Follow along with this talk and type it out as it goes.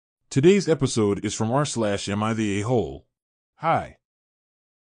Today's episode is from r/AmItheAsshole. Hi.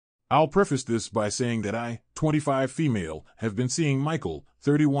 I'll preface this by saying that I, 25 female, have been seeing Michael,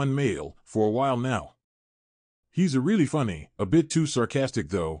 31 male, for a while now. He's a really funny, a bit too sarcastic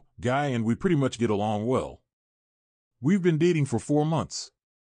though, guy, and we pretty much get along well. We've been dating for 4 months.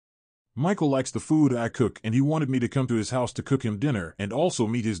 Michael likes the food I cook, and he wanted me to come to his house to cook him dinner and also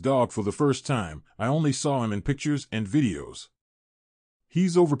meet his dog for the first time. I only saw him in pictures and videos.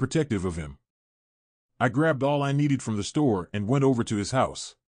 He's overprotective of him. I grabbed all I needed from the store and went over to his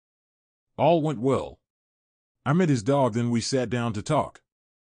house. All went well. I met his dog, then we sat down to talk.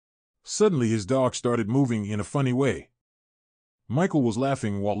 Suddenly his dog started moving in a funny way. Michael was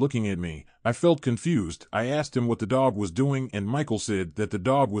laughing while looking at me. I felt confused. I asked him what the dog was doing, and Michael said that the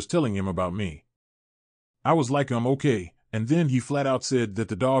dog was telling him about me. I was like, okay, and then he flat out said that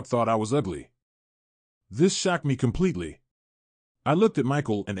the dog thought I was ugly. This shocked me completely. I looked at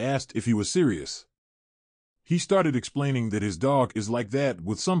Michael and asked if he was serious. He started explaining that his dog is like that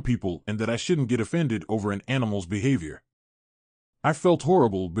with some people and that I shouldn't get offended over an animal's behavior. I felt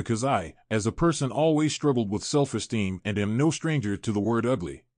horrible because I, as a person, always struggled with self-esteem and am no stranger to the word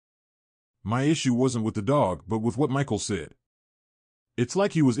ugly. My issue wasn't with the dog, but with what Michael said. It's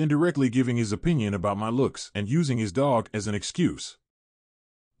like he was indirectly giving his opinion about my looks and using his dog as an excuse.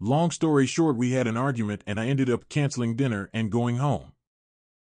 Long story short, we had an argument and I ended up canceling dinner and going home.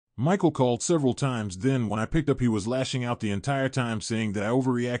 Michael called several times. Then when I picked up, he was lashing out the entire time, saying that I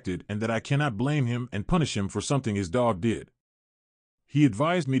overreacted and that I cannot blame him and punish him for something his dog did. He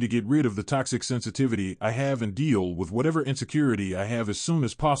advised me to get rid of the toxic sensitivity I have and deal with whatever insecurity I have as soon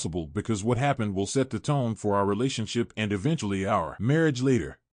as possible, because what happened will set the tone for our relationship and eventually our marriage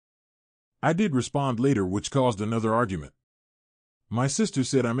later. I did respond later, which caused another argument. My sister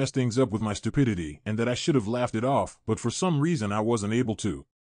said I messed things up with my stupidity and that I should have laughed it off, but for some reason I wasn't able to.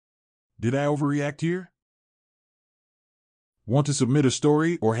 Did I overreact here? Want to submit a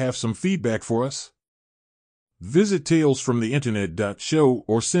story or have some feedback for us? Visit talesfromtheinternet.show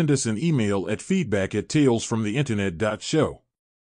or send us an email at feedback@talesfromtheinternet.show.